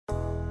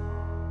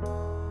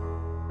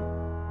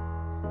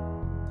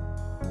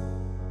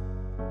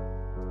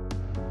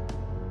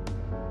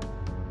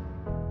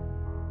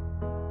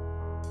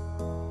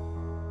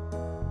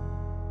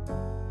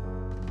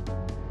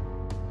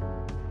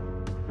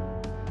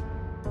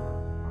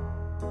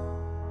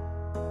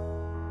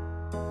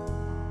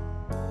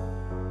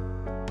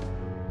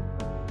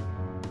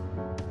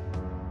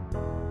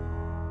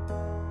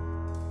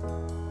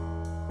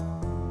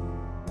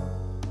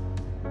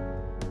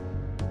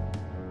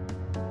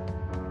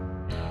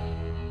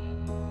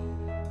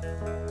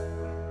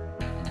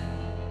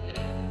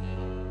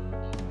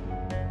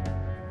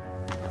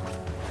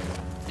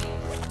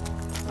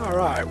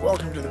Alright,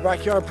 welcome to the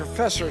Backyard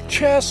Professor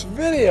Chess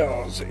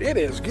Videos. It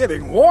is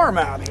getting warm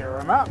out here.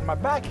 I'm out in my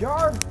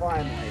backyard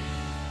finally.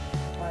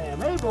 I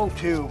am able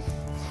to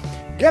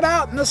get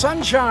out in the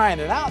sunshine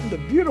and out in the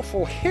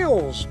beautiful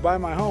hills by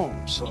my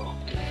home. So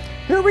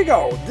here we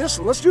go.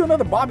 Let's do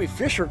another Bobby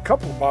Fischer,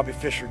 couple of Bobby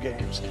Fischer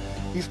games.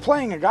 He's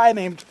playing a guy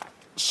named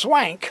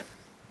Swank.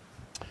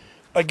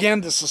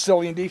 Again, the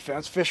Sicilian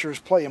defense. Fischer's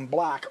playing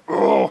black.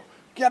 Oh,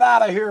 get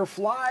out of here,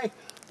 fly.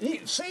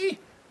 See?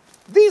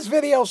 These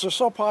videos are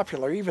so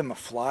popular, even the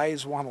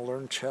flies want to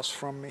learn chess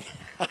from me.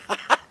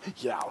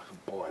 Yeah,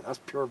 boy, that's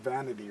pure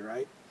vanity,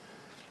 right?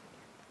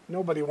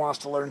 Nobody wants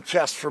to learn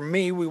chess from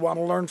me. We want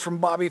to learn from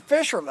Bobby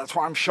Fischer. That's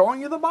why I'm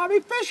showing you the Bobby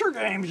Fischer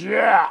games.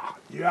 Yeah,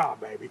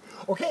 baby.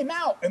 Okay,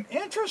 now, an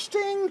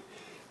interesting,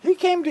 he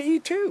came to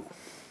E2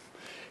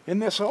 in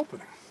this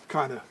opening.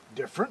 Kind of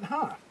different,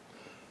 huh?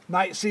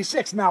 Knight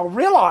C6. Now,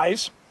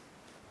 realize,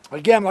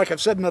 again, like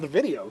I've said in other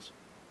videos,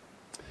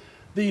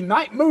 the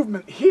knight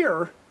movement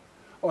here.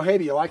 Oh, hey,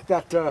 do you like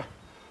that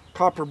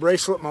copper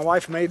bracelet my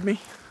wife made me?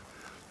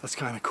 That's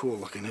kind of cool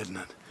looking, isn't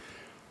it?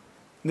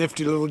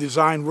 Nifty little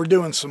design. We're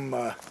doing some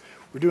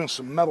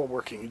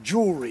metalworking,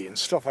 jewelry and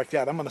stuff like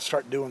that. I'm going to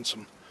start doing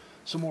some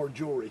more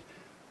jewelry.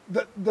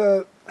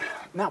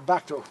 Now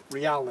back to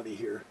reality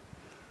here.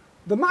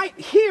 The knight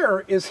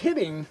here is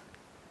hitting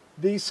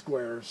these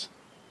squares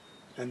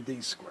and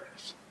these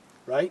squares,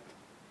 right?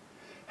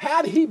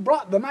 Had he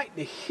brought the knight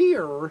to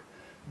here,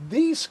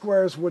 these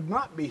squares would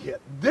not be hit.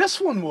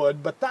 This one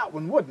would, but that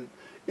one wouldn't.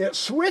 It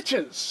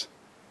switches.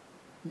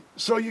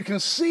 So you can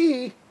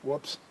see,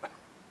 whoops.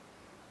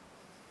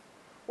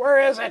 Where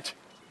is it?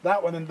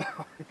 That one and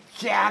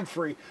gag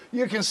free.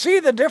 You can see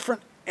the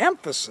different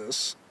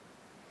emphasis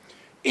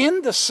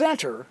in the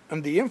center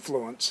and the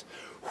influence,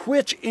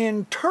 which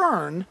in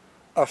turn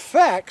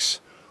affects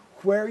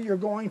where you're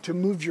going to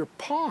move your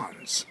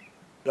pawns,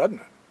 doesn't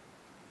it?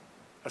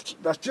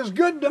 That's just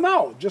good to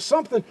know, just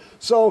something.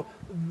 So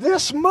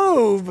this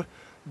move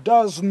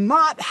does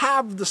not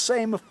have the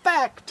same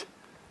effect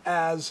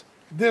as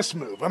this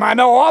move. And I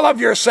know all of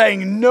you are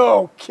saying,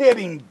 no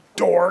kidding,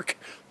 dork.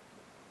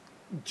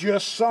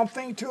 Just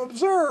something to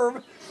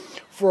observe.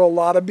 For a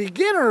lot of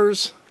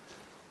beginners,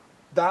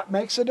 that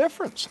makes a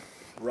difference,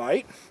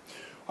 right?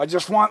 I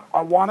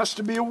want us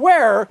to be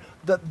aware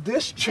that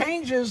this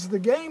changes the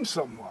game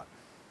somewhat.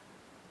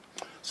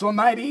 So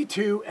knight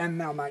e2 and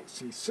now knight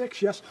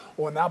c6, yes.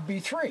 Oh, and now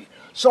b3.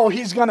 So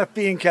he's going to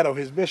fianchetto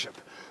his bishop.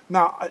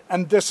 Now,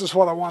 and this is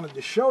what I wanted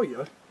to show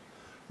you.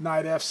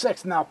 Knight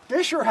f6. Now,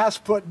 Fischer has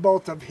put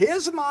both of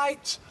his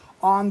knights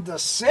on the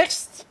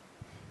 6th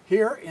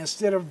here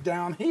instead of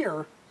down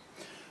here.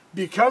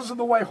 Because of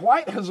the way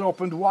white has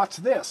opened, watch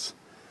this.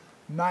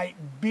 Knight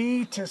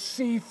b to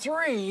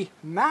c3.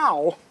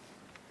 Now,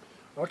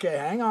 okay,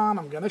 hang on,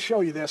 I'm going to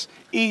show you this.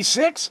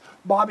 E6,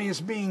 Bobby is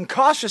being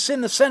cautious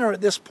in the center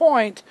at this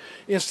point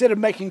instead of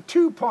making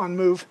a pawn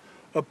move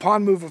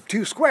of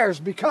 2 squares,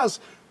 because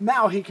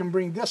now he can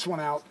bring this one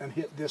out and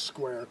hit this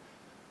square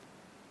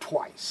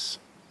twice,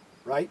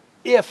 right?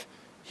 If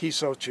he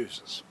so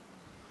chooses.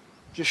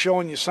 Just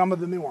showing you some of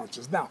the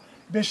nuances. Now,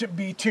 bishop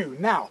b2.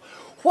 Now,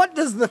 what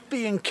does the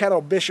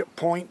fianchetto bishop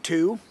point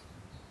to?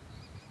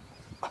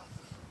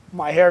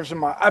 My hair's in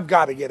my... I've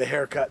got to get a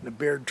haircut and a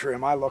beard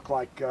trim. I look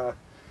like...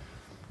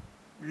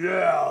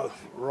 yeah,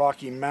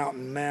 Rocky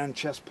Mountain Man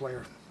chess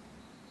player.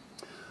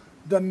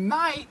 The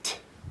knight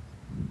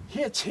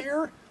hits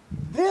here.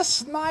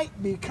 This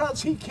knight,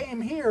 because he came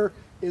here,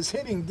 is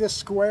hitting this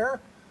square.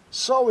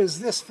 So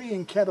is this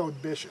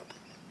fianchettoed bishop.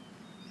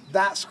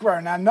 That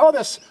square. Now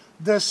notice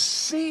the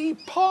C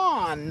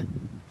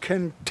pawn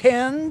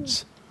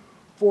contends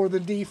for the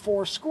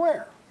d4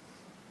 square.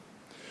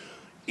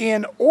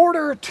 In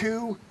order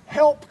to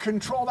help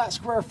control that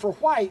square for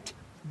white,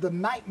 the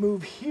knight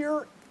move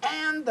here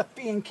and the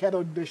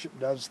fianchettoed bishop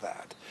does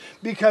that.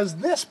 Because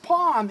this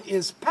pawn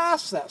is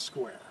past that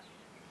square.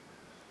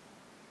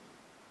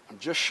 I'm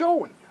just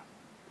showing you.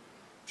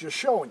 Just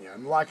showing you.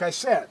 And like I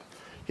said,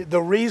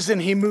 the reason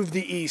he moved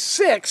the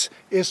e6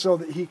 is so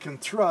that he can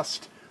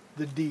thrust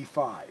the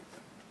d5.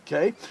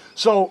 Okay?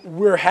 So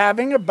we're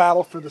having a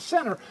battle for the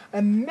center.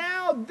 And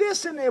now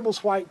this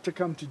enables white to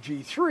come to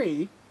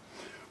g3,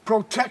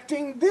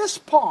 protecting this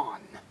pawn.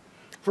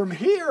 From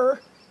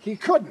here, he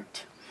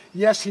couldn't.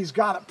 Yes, he's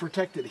got it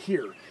protected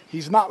here.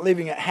 He's not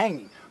leaving it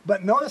hanging.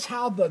 But notice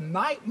how the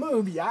knight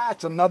move, yeah,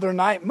 it's another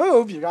knight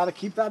move. You got to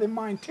keep that in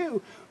mind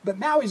too. But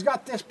now he's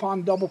got this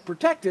pawn double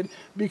protected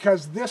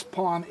because this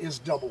pawn is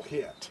double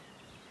hit.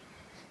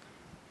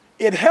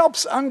 It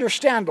helps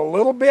understand a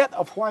little bit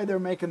of why they're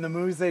making the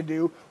moves they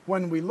do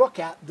when we look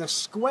at the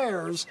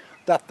squares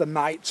that the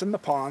knights and the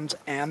pawns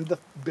and the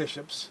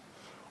bishops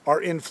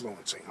are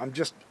influencing.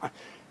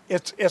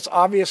 It's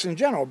obvious in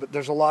general, but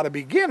there's a lot of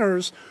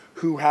beginners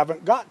who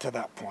haven't got to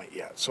that point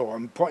yet. So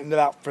I'm pointing it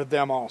out for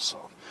them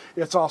also.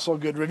 It's also a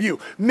good review.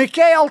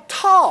 Mikhail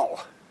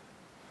Tal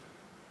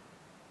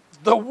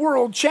the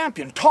world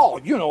champion,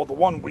 Tall, you know, the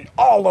one we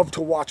all love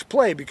to watch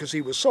play because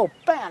he was so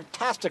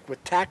fantastic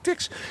with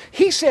tactics,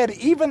 he said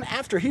even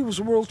after he was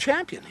a world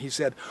champion, he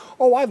said,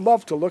 oh, I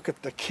love to look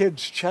at the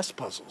kids' chess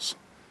puzzles.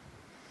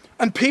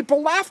 And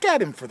people laughed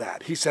at him for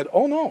that. He said,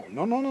 oh, no,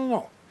 no, no, no,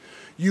 no.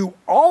 You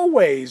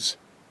always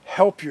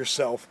help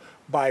yourself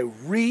by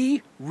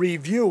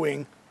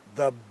reviewing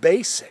the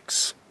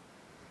basics.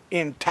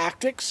 In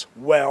tactics,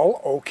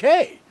 well,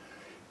 okay.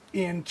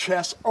 In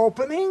chess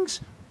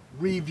openings,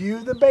 review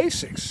the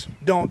basics.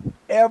 Don't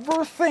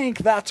ever think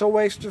that's a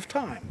waste of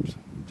time.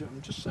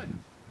 I'm just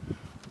saying.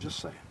 Just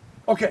saying.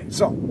 Okay,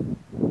 so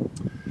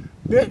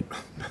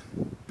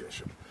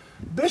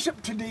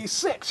Bishop to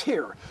d6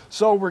 here.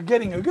 So we're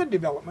getting a good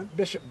development.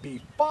 Bishop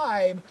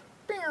b5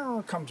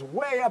 comes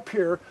way up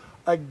here.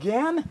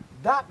 Again,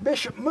 that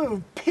bishop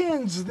move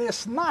pins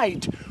this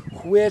knight,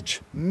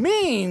 which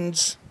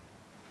means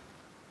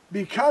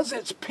because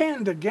it's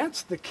pinned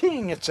against the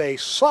king, it's a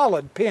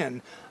solid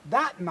pin.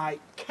 That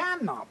knight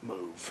cannot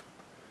move,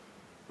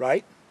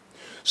 right?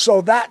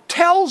 So that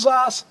tells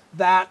us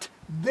that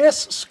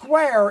this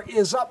square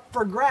is up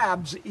for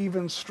grabs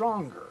even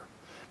stronger,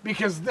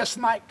 because this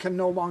knight can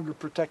no longer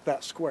protect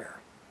that square.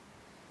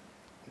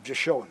 I'm just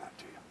showing that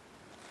to you.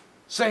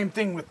 Same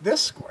thing with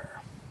this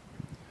square.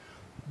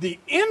 The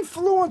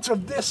influence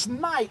of this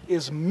knight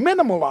is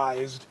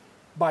minimalized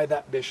by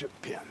that bishop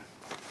pin.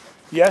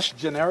 Yes,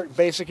 generic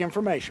basic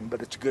information,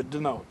 but it's good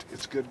to note.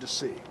 It's good to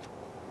see.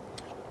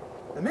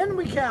 And then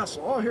we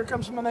castle. Oh, here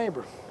comes my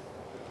neighbor.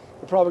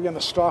 They're probably going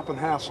to stop and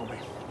hassle me.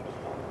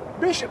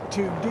 Bishop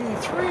to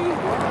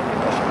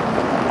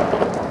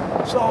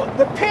d3. So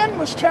the pin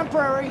was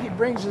temporary. He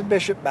brings his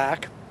bishop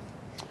back.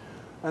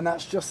 And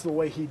that's just the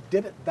way he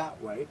did it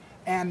that way.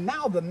 And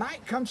now the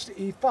knight comes to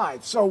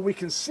e5. So we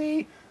can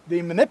see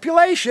the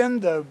manipulation,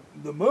 the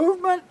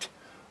movement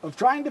of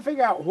trying to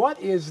figure out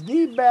what is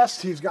the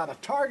best. He's got a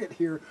target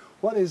here.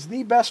 What is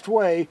the best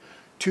way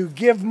to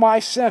give my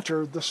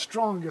center the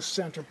strongest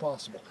center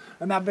possible?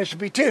 And that bishop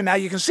e2. Now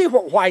you can see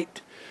what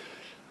white...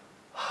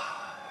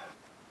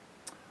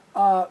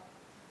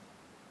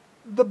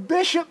 the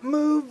bishop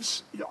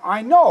moves,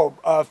 I know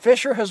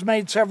Fischer has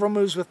made several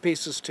moves with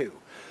pieces too.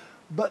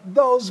 But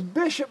those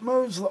bishop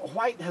moves that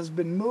white has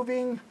been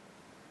moving,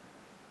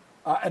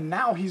 and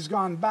now he's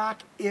gone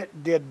back,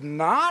 it did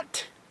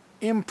not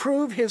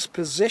improve his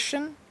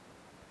position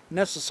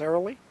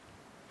necessarily.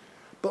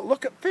 But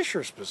look at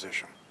Fischer's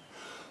position.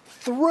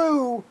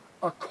 Through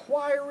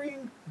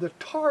acquiring the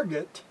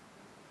target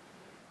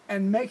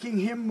and making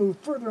him move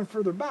further and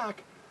further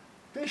back,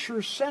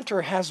 Fischer's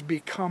center has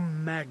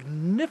become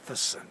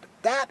magnificent.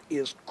 That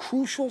is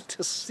crucial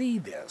to see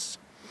this.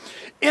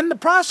 In the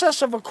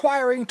process of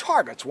acquiring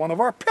targets, one of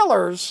our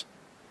pillars,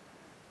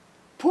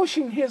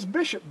 pushing his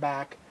bishop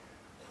back,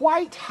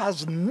 white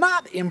has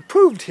not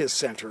improved his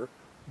center,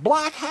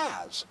 black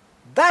has.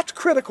 That's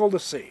critical to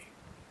see.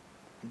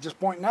 I'm just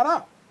pointing that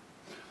out.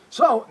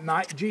 So,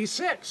 knight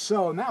g6.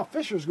 So now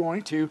Fischer's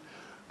going to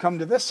come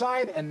to this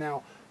side, and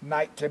now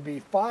knight to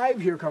b5.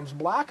 Here comes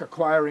black,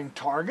 acquiring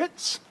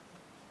targets.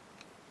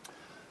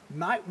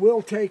 Knight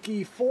will take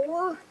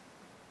e4.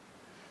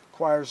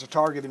 Acquires a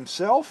target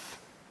himself.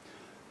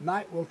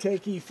 Knight will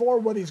take e4.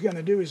 What he's going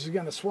to do is he's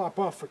going to swap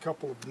off a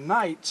couple of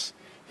knights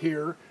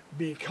here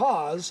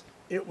because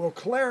it will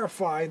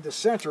clarify the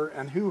center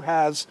and who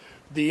has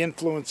the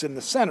influence in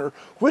the center,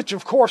 which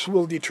of course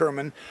will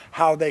determine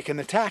how they can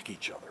attack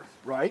each other,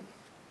 right?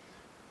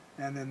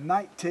 And then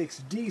knight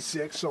takes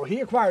d6, so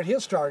he acquired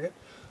his target.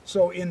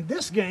 So in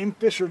this game,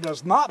 Fischer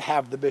does not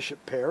have the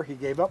bishop pair. He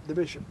gave up the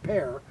bishop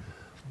pair,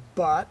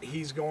 but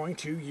he's going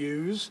to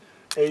use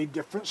a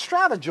different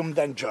stratagem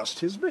than just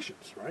his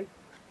bishops, right?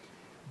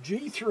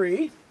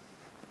 g3.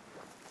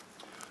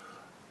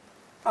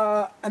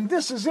 And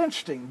this is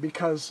interesting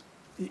because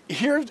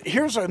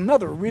here's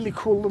another really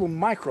cool little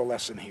micro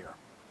lesson here.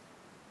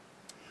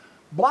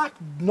 Black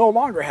no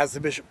longer has the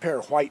bishop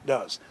pair, white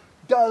does.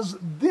 Does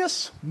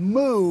this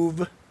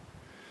move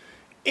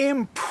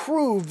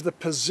improve the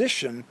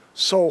position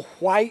so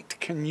white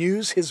can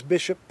use his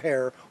bishop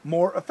pair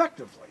more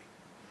effectively?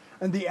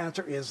 And the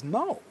answer is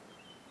no.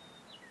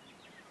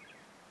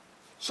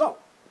 So,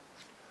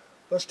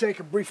 let's take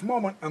a brief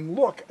moment and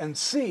look and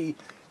see.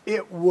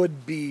 It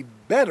would be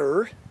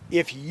better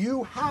if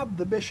you have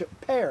the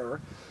bishop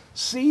pair.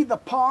 See the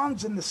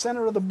pawns in the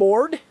center of the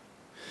board?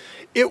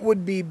 It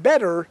would be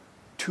better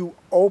to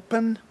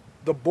open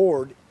the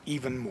board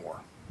even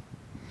more,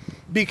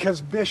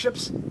 because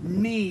bishops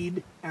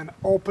need an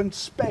open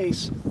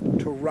space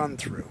to run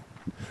through.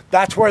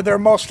 That's where they're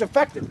most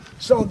effective.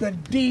 So the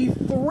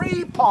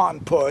d3 pawn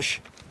push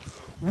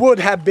would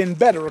have been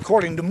better,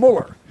 according to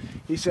Muller.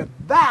 He said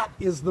that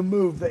is the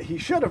move that he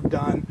should have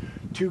done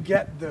to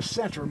get the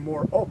center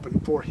more open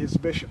for his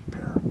bishop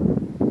pair.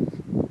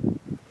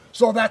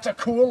 So that's a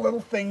cool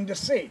little thing to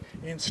see.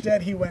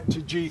 Instead, he went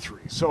to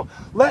g3. So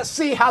let's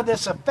see how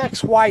this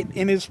affects white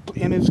in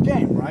his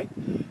game, right?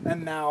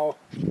 And now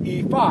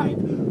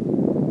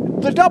e5.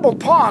 The double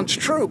pawns,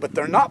 true, but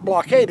they're not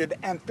blockaded,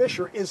 and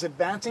Fischer is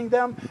advancing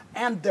them,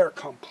 and they're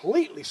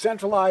completely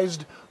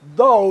centralized.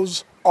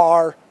 Those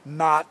are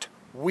not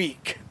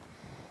weak.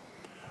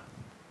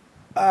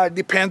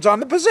 Depends on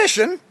the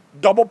position.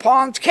 Double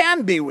pawns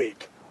can be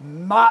weak.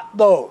 Not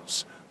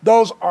those.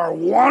 Those are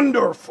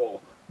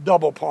wonderful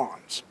double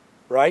pawns,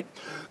 right?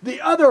 The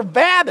other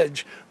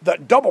advantage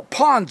that double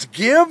pawns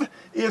give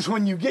is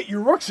when you get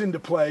your rooks into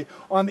play,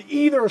 on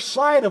either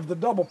side of the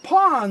double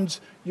pawns,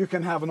 you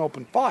can have an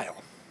open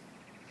file,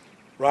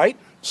 right?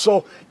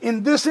 So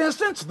in this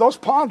instance, those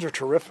pawns are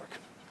terrific.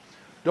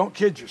 Don't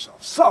kid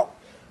yourself. So,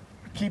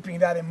 keeping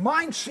that in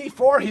mind,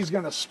 c4, he's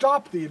going to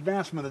stop the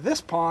advancement of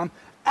this pawn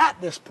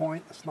at this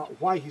point. That's not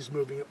why he's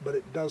moving it, but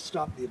it does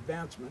stop the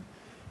advancement.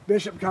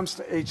 Bishop comes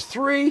to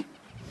h3.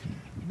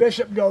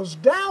 Bishop goes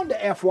down to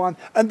f1,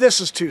 and this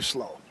is too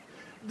slow.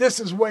 This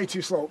is way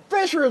too slow.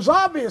 Fischer is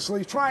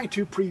obviously trying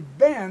to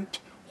prevent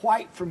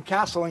white from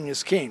castling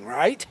his king,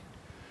 right?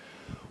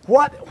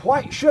 What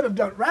white should have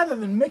done, rather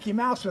than Mickey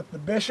Mouse with the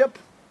bishop,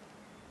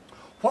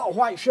 what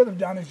white should have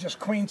done is just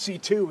queen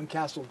c2 and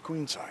castled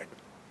queenside,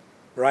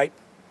 right?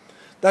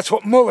 That's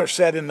what Muller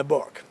said in the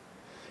book.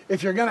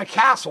 If you're going to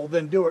castle,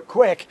 then do it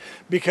quick,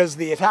 because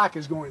the attack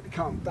is going to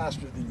come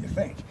faster than you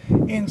think.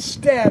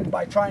 Instead,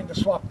 by trying to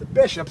swap the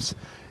bishops,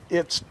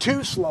 it's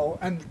too slow,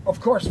 and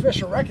of course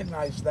Fischer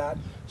recognized that,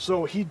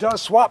 so he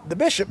does swap the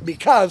bishop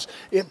because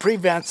it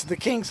prevents the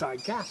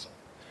kingside castle.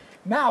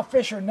 Now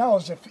Fischer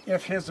knows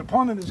if his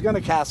opponent is going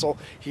to castle,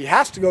 he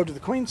has to go to the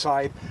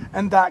queenside,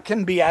 and that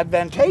can be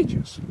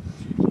advantageous.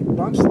 He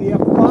bumps the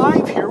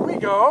f5, here we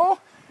go.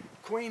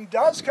 Queen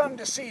does come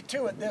to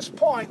c2 at this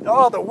point.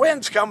 Oh, the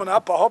wind's coming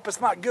up. I hope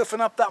it's not goofing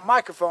up that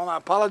microphone. I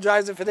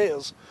apologize if it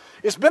is.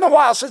 It's been a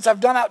while since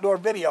I've done outdoor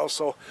videos,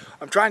 so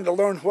I'm trying to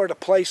learn where to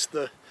place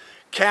the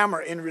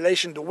camera in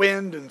relation to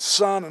wind and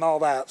sun and all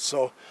that.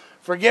 So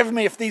forgive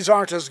me if these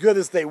aren't as good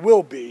as they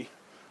will be.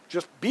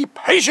 Just be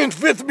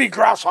patient with me,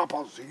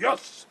 grasshoppers.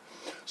 Yes.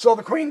 So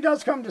the queen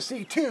does come to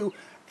c2,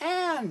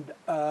 and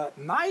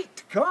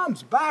knight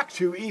comes back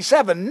to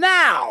e7.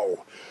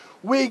 Now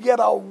we get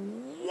a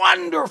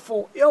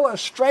wonderful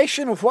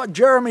illustration of what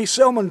Jeremy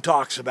Silman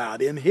talks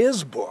about in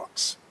his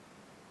books.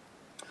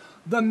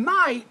 The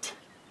knight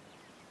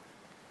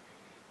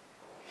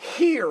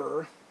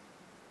here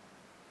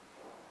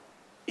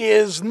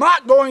is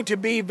not going to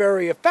be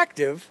very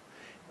effective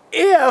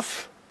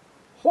if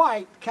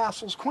white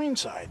castles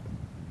queenside.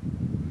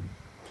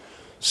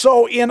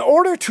 So in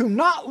order to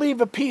not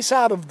leave a piece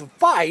out of the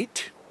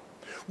fight,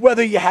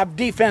 whether you have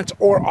defense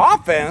or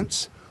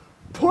offense,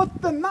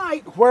 put the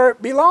knight where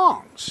it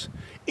belongs.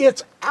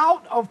 It's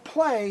out of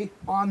play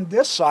on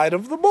this side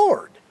of the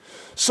board.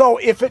 So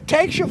if it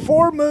takes you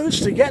 4 moves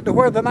to get to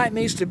where the knight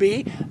needs to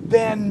be,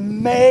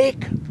 then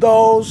make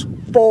those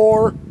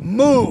 4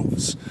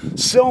 moves.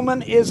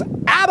 Silman is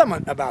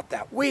adamant about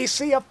that. We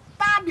see a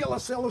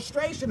fabulous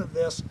illustration of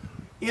this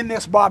in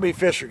this Bobby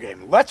Fischer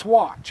game. Let's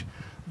watch.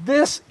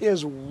 This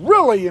is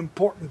really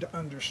important to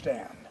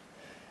understand,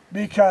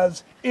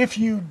 because if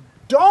you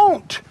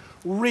don't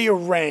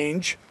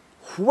rearrange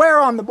where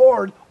on the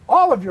board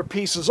all of your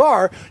pieces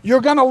are,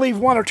 you're going to leave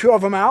 1 or 2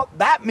 of them out.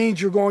 That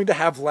means you're going to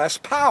have less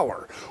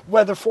power,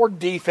 whether for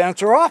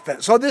defense or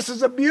offense. So this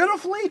is a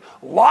beautifully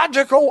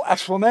logical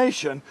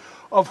explanation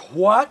of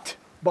what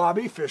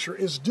Bobby Fischer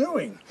is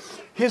doing.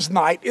 His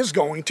knight is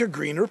going to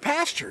greener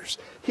pastures.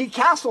 He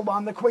castled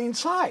on the queen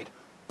side.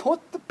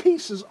 Put the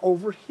pieces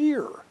over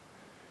here.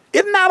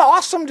 Isn't that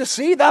awesome to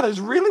see? That is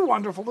really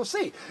wonderful to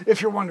see.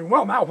 If you're wondering,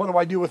 well, now what do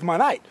I do with my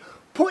knight?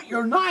 Put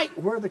your knight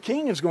where the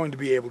king is going to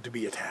be able to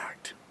be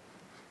attacked.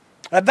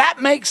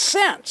 That makes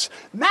sense.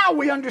 Now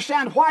we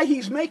understand why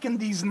he's making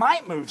these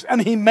knight moves,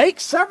 and he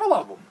makes several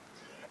of them.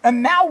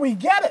 And now we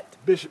get it.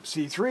 Bishop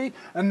c3,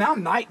 and now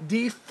knight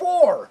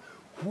d4.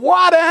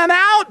 What an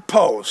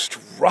outpost,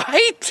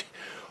 right?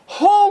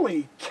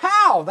 Holy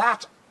cow,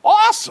 that's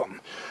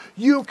awesome.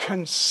 You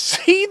can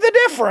see the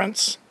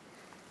difference.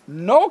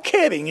 No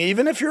kidding,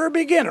 even if you're a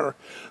beginner.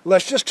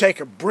 Let's just take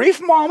a brief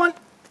moment.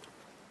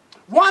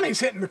 One,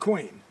 he's hitting the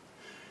queen.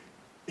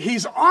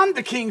 He's on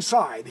the king's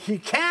side. He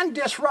can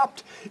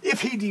disrupt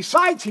if he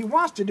decides he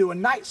wants to do a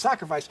knight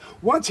sacrifice.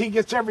 Once he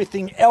gets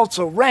everything else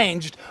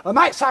arranged, a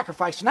knight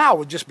sacrifice now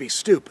would just be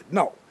stupid.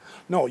 No,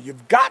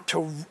 you've got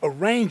to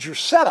arrange your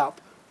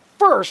setup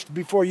first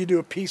before you do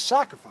a piece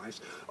sacrifice.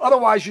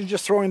 Otherwise, you're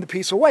just throwing the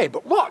piece away.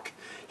 But look,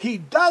 he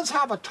does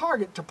have a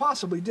target to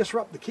possibly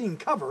disrupt the king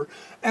cover,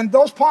 and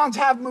those pawns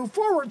have moved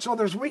forward, so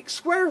there's weak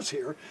squares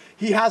here.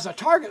 He has a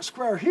target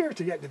square here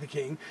to get to the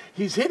king.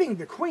 He's hitting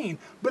the queen,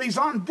 but he's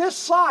on this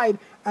side,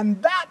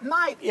 and that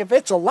knight, if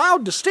it's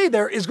allowed to stay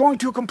there, is going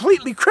to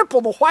completely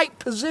cripple the white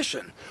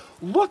position.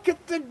 Look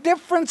at the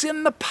difference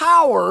in the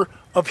power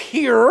of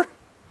here,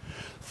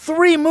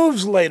 3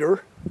 moves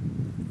later,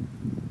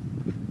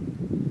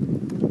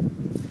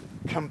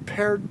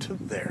 compared to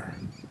there.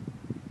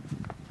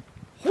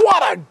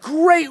 What a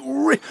great...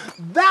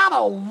 that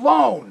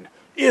alone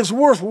is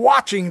worth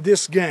watching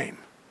this game.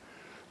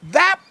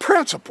 That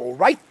principle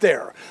right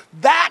there,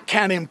 that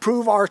can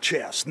improve our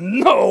chess,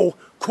 no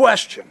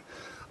question.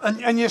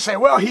 And you say,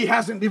 well, he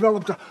hasn't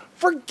developed a...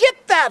 Forget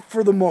that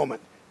for the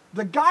moment.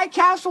 The guy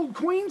castled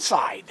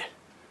queenside.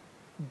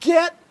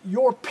 Get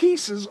your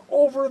pieces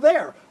over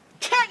there.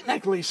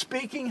 Technically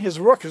speaking, his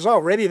rook is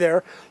already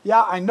there.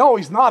 Yeah, I know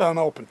he's not on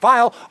open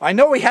file. I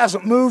know he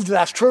hasn't moved,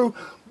 that's true.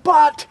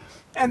 But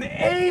an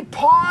A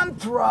pawn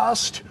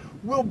thrust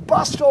will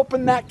bust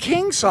open that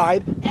king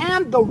side,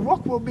 and the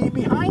rook will be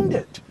behind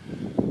it.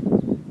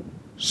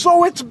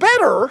 So it's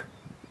better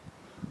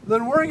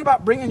than worrying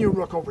about bringing your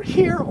rook over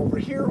here, over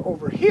here,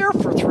 over here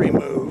for 3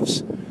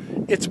 moves.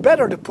 It's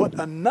better to put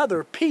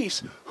another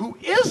piece who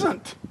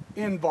isn't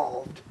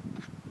involved.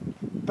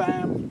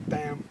 Bam,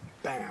 bam,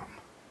 bam.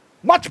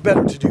 Much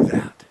better to do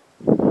that.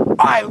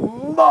 I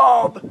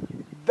love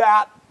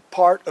that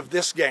part of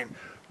this game.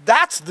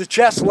 That's the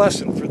chess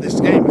lesson for this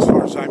game as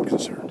far as I'm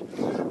concerned.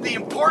 The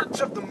importance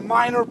of the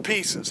minor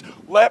pieces.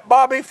 Let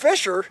Bobby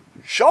Fischer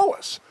show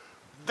us.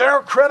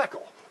 They're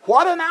critical.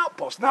 What an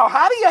outpost. Now,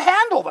 how do you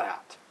handle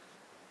that?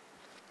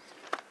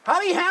 How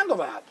do you handle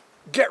that?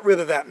 Get rid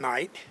of that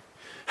knight.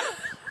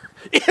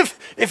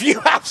 If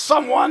you have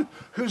someone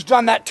who's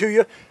done that to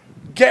you,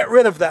 get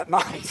rid of that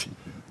knight.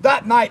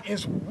 That knight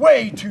is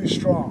way too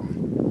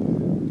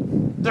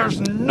strong. There's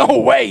no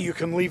way you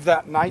can leave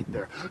that knight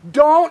there.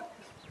 Don't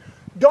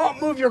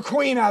move your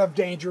queen out of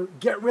danger.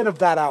 Get rid of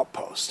that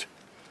outpost.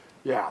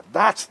 Yeah,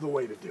 that's the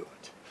way to do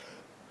it.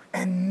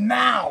 And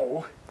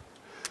now,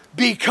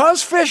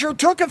 because Fischer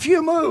took a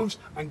few moves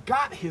and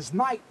got his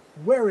knight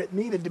where it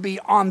needed to be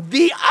on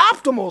the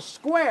optimal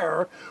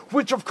square,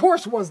 which of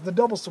course was the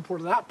double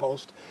supported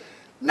outpost,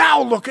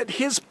 now look at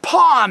his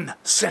pawn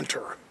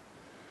center.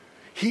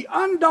 He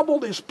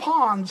undoubled his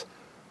pawns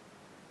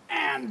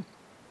and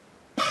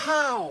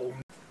pow!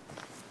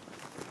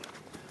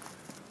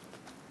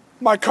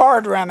 My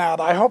card ran out.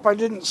 I hope I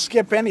didn't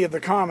skip any of the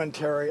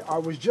commentary. I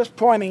was just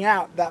pointing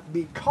out that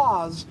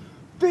because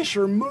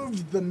Fischer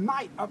moved the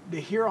knight up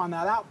to here on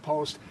that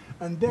outpost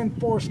and then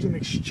forced an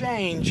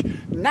exchange,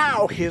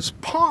 now his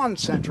pawn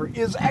center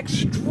is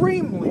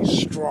extremely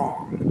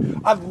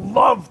strong. I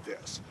love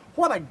this.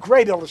 What a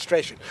great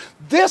illustration.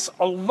 This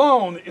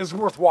alone is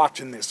worth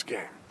watching this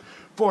game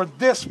for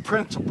this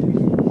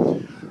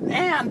principle.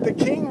 And the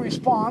king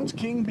responds,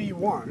 king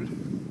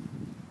b1.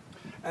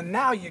 And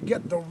now you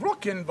get the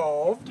rook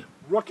involved,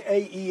 rook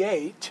a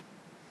e8.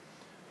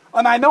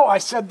 And I know I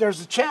said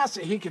there's a chance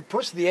that he could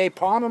push the a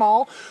pawn and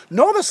all.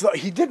 Notice that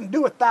he didn't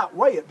do it that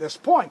way at this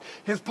point.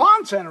 His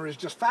pawn center is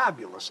just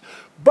fabulous.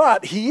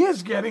 But he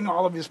is getting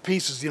all of his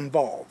pieces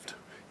involved.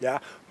 Yeah.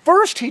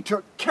 First he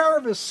took care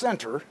of his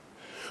center.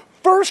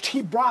 First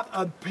he brought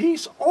a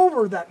piece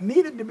over that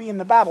needed to be in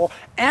the battle.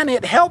 And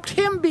it helped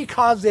him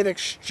because it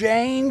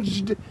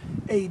exchanged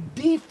a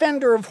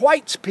defender of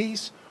white's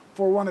piece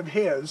for one of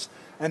his.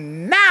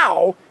 And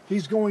now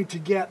he's going to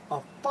get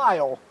a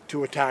file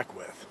to attack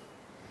with.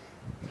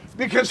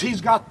 Because he's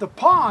got the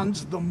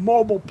pawns, the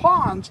mobile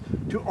pawns,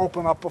 to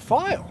open up a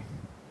file.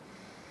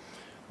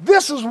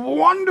 This is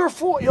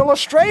wonderful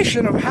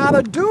illustration of how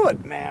to do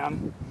it,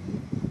 man.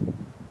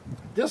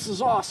 This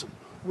is awesome.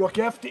 Rook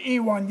f to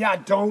e1. Yeah,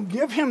 don't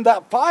give him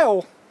that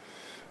file.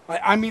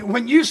 I mean,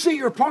 when you see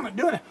your opponent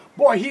doing it,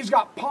 boy, he's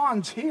got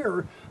pawns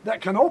here that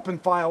can open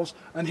files,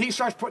 and he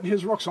starts putting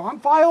his rooks on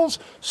files,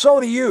 so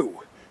do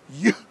you.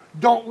 You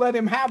don't let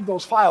him have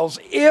those files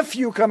if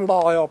you can at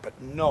all help it.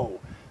 No,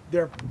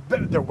 they're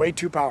way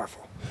too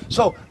powerful.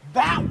 So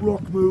that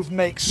rook move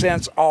makes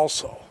sense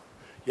also.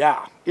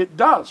 Yeah, it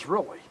does,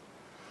 really.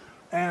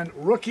 And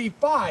rook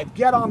e5,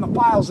 get on the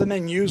files and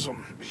then use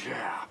them.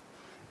 Yeah,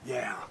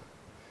 yeah.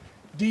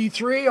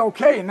 d3,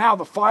 okay, now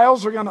the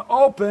files are going to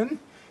open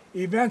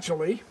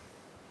eventually.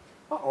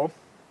 Uh-oh.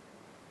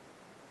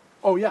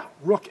 Oh, yeah,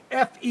 rook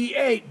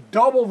fe8,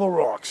 double the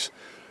rooks.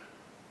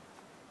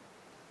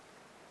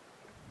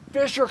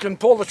 Fischer can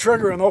pull the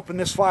trigger and open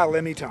this file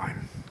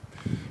anytime.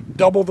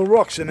 Double the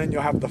rooks and then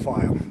you'll have the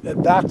file.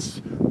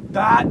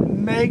 That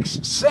makes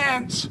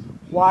sense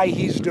why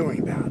he's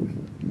doing that,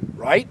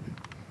 right?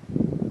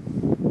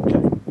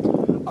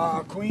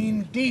 Okay.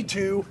 Queen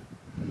d2.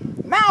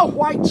 Now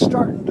white's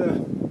starting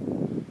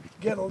to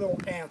get a little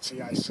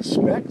antsy, I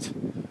suspect.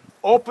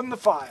 Open the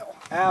file.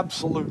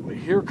 Absolutely.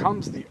 Here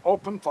comes the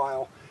open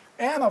file.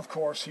 And of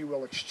course he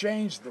will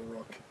exchange the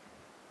rook.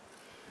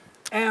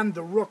 And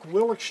the rook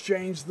will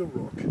exchange the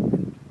rook.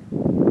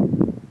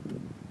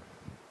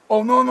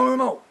 Oh, no, no, no,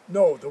 no.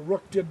 No, the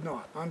rook did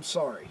not. I'm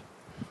sorry.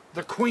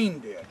 The queen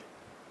did.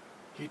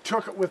 He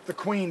took it with the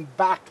queen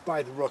backed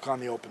by the rook on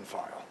the open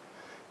file.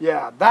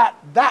 Yeah,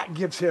 that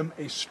gives him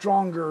a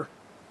stronger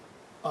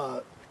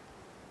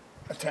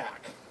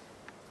attack.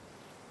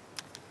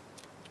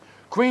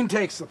 Queen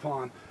takes the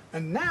pawn.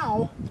 And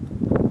now,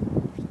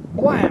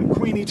 blam,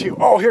 queen e2.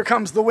 Oh, here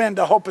comes the wind.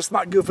 I hope it's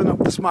not goofing up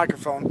this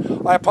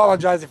microphone. I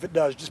apologize if it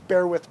does. Just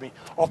bear with me.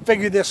 I'll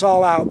figure this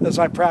all out as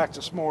I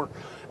practice more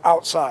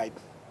outside.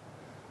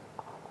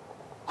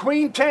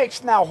 Queen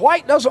takes. Now,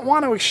 white doesn't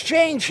want to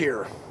exchange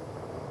here.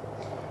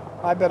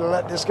 I better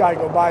let this guy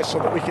go by so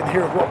that we can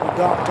hear what we're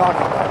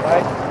talking about,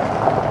 right?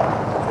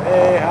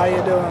 Hey, how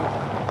you doing?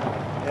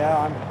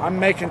 Yeah, I'm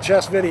making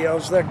chess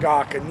videos. They're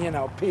gawking. You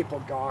know,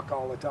 people gawk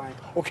all the time.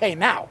 Okay,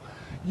 now,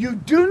 you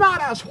do not,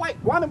 as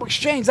white, want to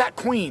exchange that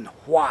queen.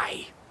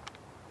 Why?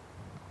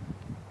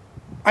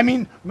 I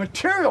mean,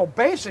 material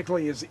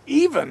basically is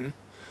even.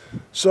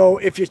 So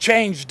if you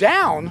change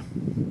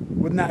down,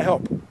 wouldn't that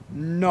help?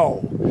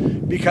 No.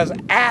 Because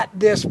at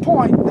this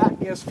point,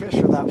 that gives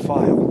Fischer that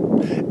file.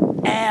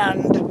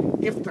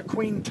 And if the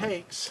queen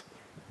takes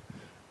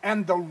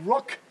and the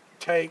rook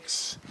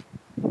takes,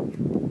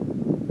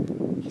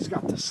 he's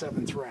got the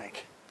 7th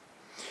rank.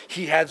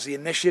 He has the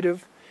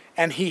initiative,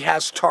 and he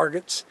has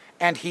targets,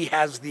 and he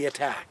has the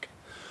attack.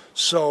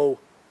 So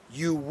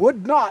you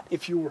would not,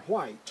 if you were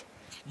white,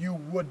 you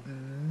would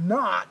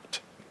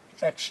not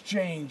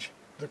exchange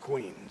the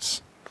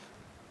queens.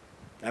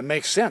 That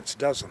makes sense,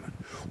 doesn't it?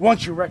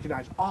 Once you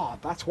recognize,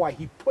 that's why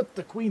he put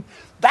the queen,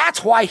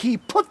 that's why he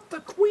put the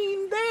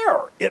queen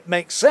there. It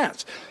makes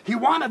sense. He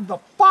wanted the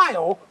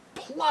file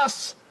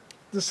plus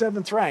the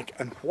 7th rank,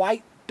 and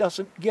white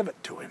doesn't give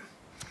it to him.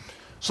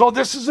 So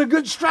this is a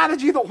good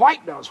strategy that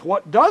white does.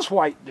 What does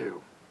white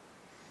do?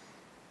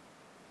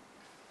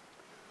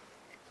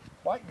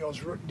 White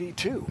goes rook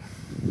d2.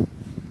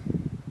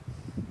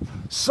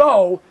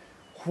 So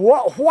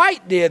what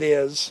white did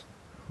is,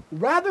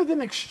 rather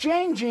than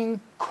exchanging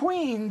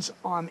queens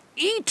on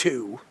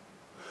e2,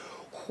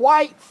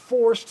 white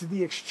forced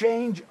the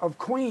exchange of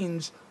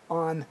queens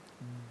on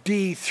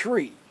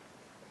d3.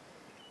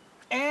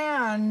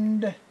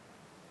 And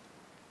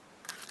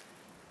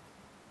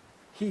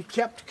he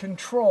kept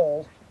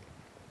control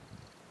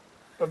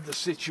of the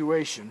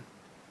situation.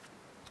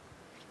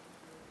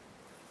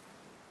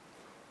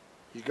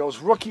 He goes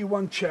rook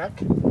e1 check,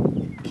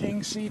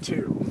 king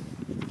c2.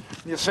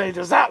 You say,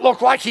 does that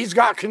look like he's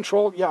got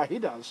control? Yeah, he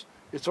does.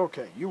 It's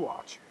okay. You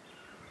watch.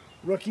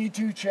 Rook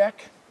e2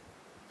 check.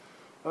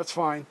 That's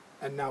fine.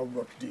 And now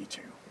rook d2.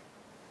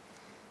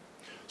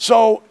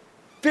 So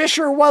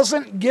Fischer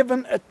wasn't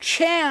given a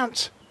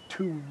chance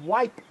to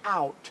wipe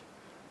out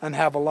and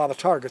have a lot of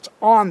targets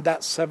on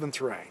that 7th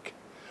rank.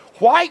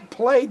 White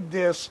played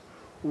this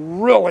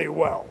really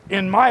well.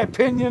 In my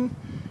opinion,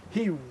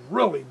 he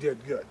really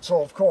did good.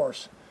 So, of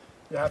course,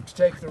 you have to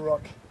take the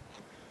rook,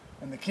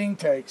 and the king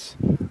takes.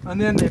 And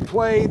then they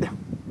played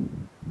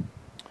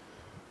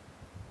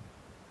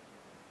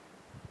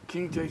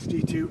king takes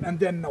d2. And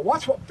then now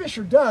watch what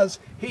Fischer does.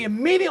 He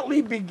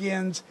immediately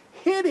begins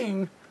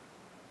hitting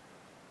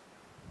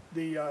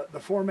the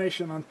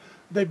formation on.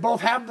 They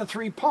both have the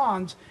 3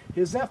 pawns.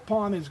 His f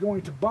pawn is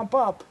going to bump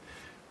up.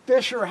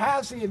 Fischer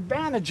has the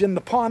advantage in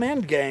the pawn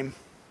endgame,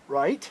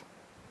 right?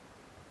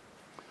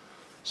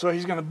 So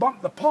he's going to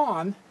bump the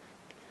pawn.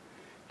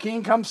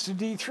 King comes to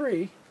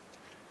d3.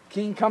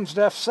 King comes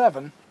to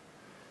f7.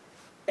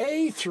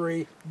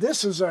 a3.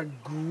 This is a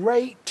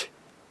great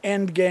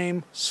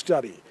endgame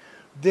study.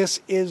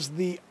 This is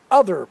the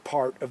other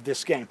part of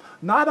this game.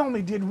 Not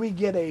only did we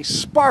get a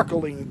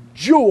sparkling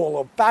jewel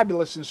of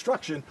fabulous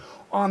instruction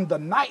on the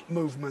knight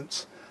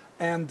movements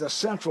and the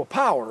central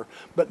power,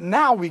 but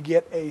now we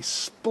get a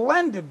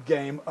splendid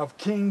game of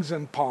kings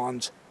and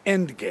pawns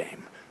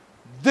endgame.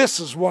 This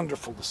is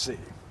wonderful to see.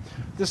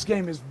 This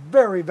game is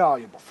very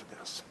valuable for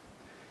this.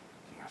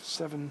 King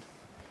f7,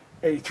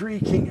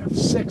 a3, king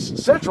f6.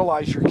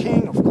 Centralize your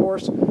king, of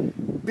course.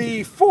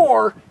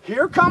 b4,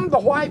 here come the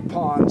white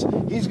pawns.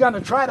 He's going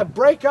to try to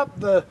break up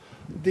the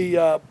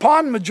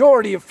pawn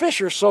majority of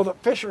Fischer so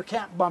that Fischer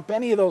can't bump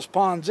any of those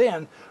pawns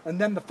in, and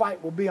then the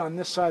fight will be on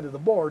this side of the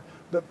board.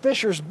 But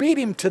Fischer's beat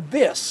him to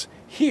this,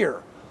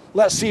 here.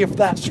 Let's see if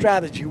that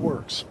strategy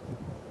works.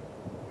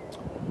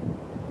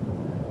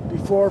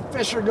 Before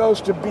Fischer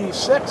goes to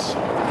b6.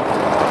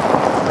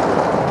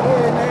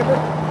 Hey, neighbor.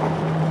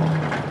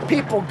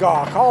 People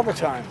gawk all the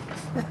time.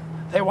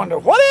 They wonder,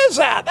 what is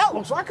that? That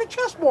looks like a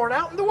chessboard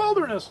out in the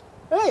wilderness.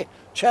 Hey,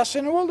 chess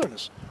in the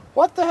wilderness.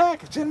 What the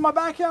heck? It's in my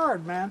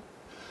backyard, man.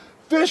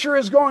 Fischer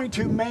is going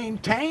to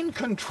maintain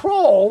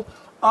control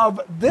of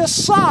this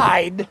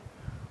side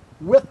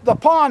with the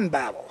pawn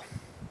battle,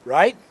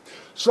 right?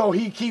 So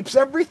he keeps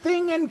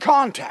everything in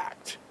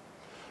contact.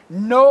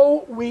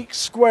 No weak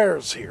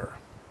squares here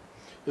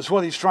is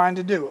what he's trying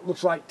to do, it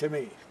looks like to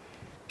me.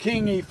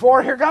 King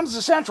e4, here comes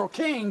the central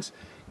kings.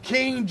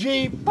 King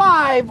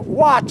g5,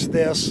 watch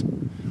this.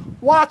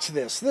 Watch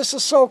this. This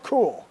is so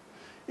cool.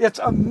 It's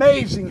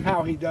amazing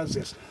how he does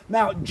this.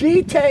 Now,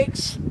 g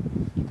takes,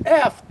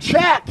 f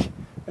check,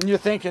 and you're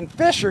thinking,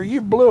 Fischer, you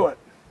blew it.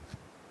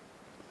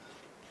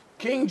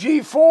 King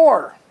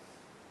g4,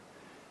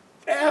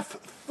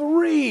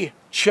 f3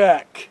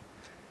 check,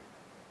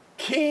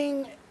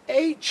 king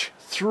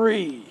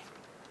h3,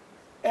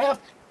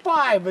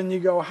 f5, and you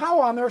go, how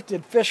on earth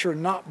did Fischer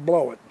not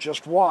blow it?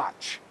 Just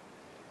watch.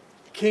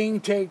 King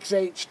takes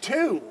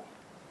h2,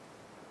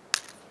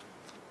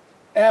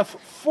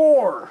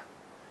 f4,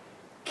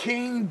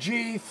 king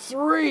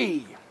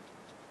g3.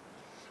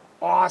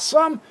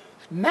 Awesome.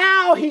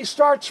 Now he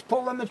starts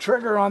pulling the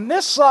trigger on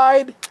this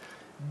side.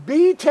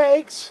 B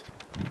takes,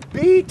 b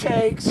B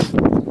takes,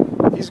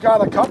 he's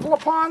got a couple of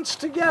pawns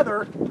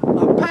together,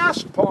 a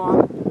passed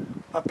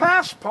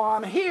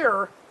pawn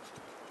here,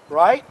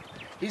 right?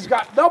 He's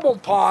got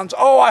doubled pawns.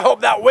 Oh, I hope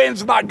that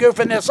wind's not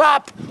goofing this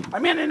up.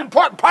 I'm in an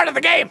important part of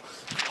the game.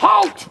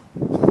 Halt!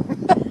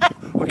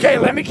 Okay,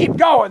 let me keep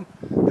going.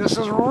 This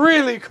is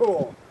really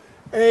cool.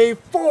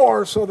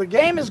 A4, so the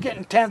game is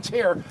getting tense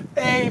here.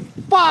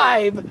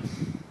 A5,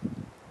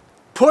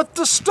 put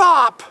the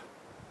stop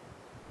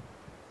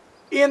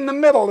in the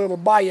middle. It'll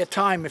buy you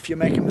time if you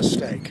make a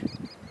mistake.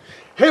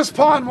 His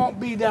pawn won't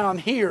be down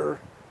here.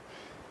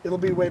 It'll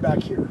be way back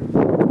here.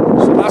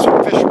 So that's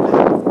what Fischer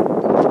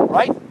did,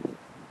 right?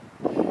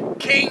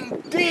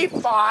 King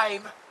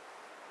D5,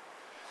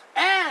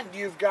 and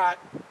you've got,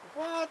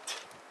 what?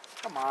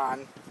 Come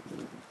on.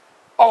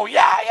 Oh,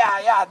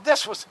 yeah.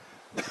 This was,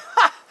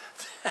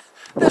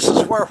 this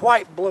is where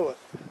white blew it.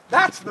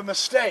 That's the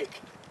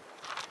mistake.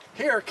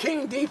 Here,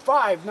 King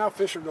D5, now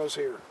Fischer goes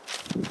here.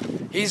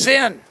 He's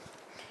in.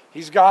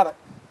 He's got it.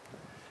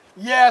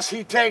 Yes,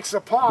 he takes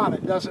a pawn,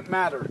 it doesn't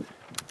matter.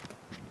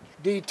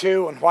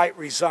 D2 and white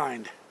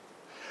resigned.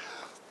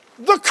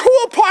 The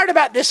cool part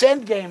about this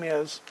endgame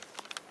is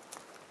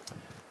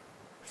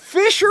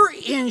Fischer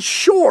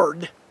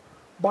ensured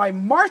by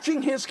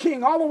marching his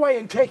king all the way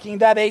and taking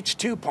that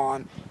H2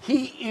 pawn,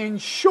 he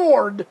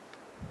ensured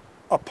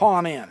a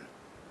pawn in.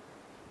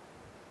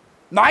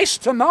 Nice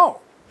to know.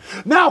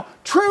 Now,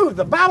 true,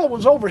 the battle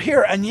was over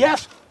here, and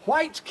yes,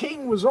 white's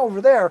king was over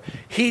there.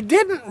 He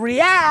didn't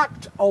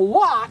react a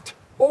lot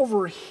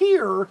over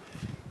here.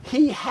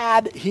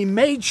 He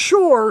made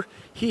sure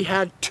he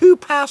had two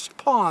passed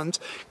pawns,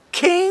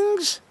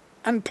 kings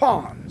and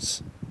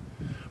pawns.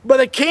 But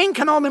a king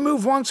can only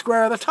move one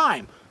square at a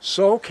time.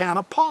 So can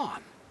a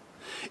pawn.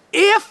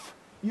 If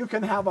you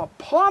can have a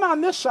pawn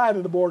on this side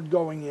of the board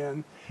going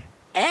in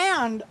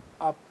and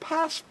a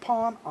passed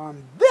pawn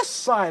on this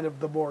side of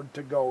the board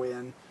to go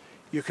in,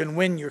 you can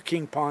win your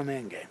king-pawn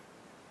endgame.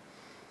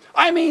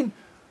 I mean,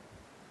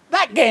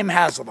 that game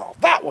has it all.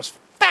 That was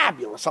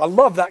fabulous. I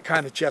love that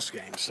kind of chess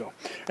game. So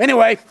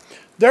anyway,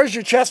 there's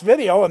your chess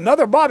video.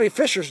 Another Bobby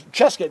Fischer's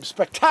chess game.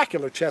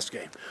 Spectacular chess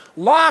game.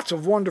 Lots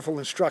of wonderful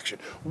instruction.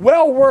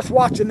 Well worth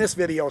watching this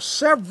video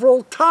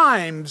several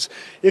times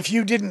if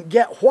you didn't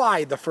get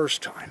why the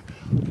first time.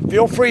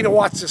 Feel free to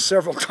watch this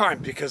several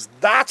times because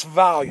that's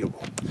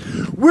valuable.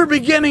 We're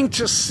beginning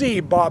to see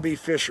Bobby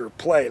Fischer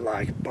play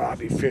like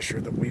Bobby Fischer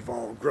that we've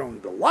all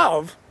grown to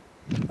love.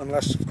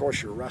 Unless, of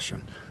course, you're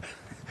Russian.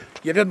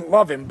 You didn't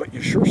love him, but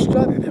you sure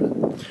studied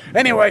him.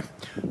 Anyway,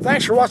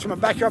 thanks for watching my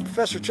Backyard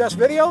Professor Chess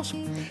videos.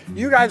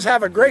 You guys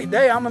have a great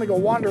day. I'm going to go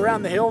wander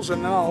around the hills,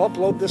 and then I'll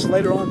upload this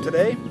later on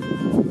today.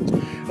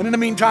 And in the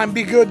meantime,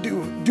 be good,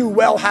 do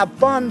well, have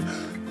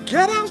fun.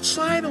 Get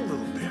outside a little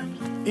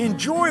bit.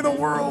 Enjoy the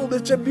world.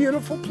 It's a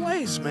beautiful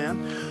place,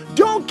 man.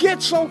 Don't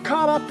get so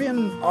caught up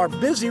in our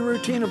busy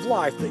routine of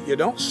life that you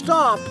don't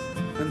stop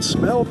and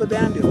smell the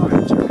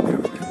dandelions every now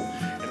and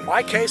then. In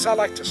my case, I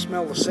like to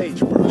smell the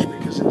sagebrush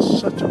because it's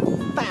such a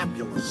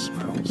fabulous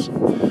smell.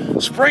 So,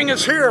 spring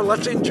is here.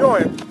 Let's enjoy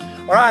it.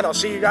 All right, I'll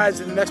see you guys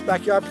in the next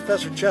Backyard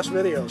Professor Chess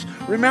videos.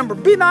 Remember,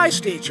 be nice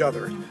to each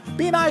other.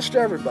 Be nice to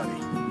everybody.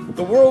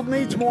 The world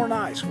needs more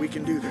nice. We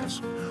can do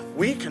this.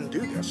 We can do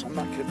this. I'm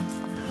not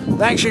kidding.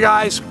 Thanks, you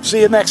guys.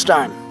 See you next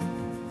time.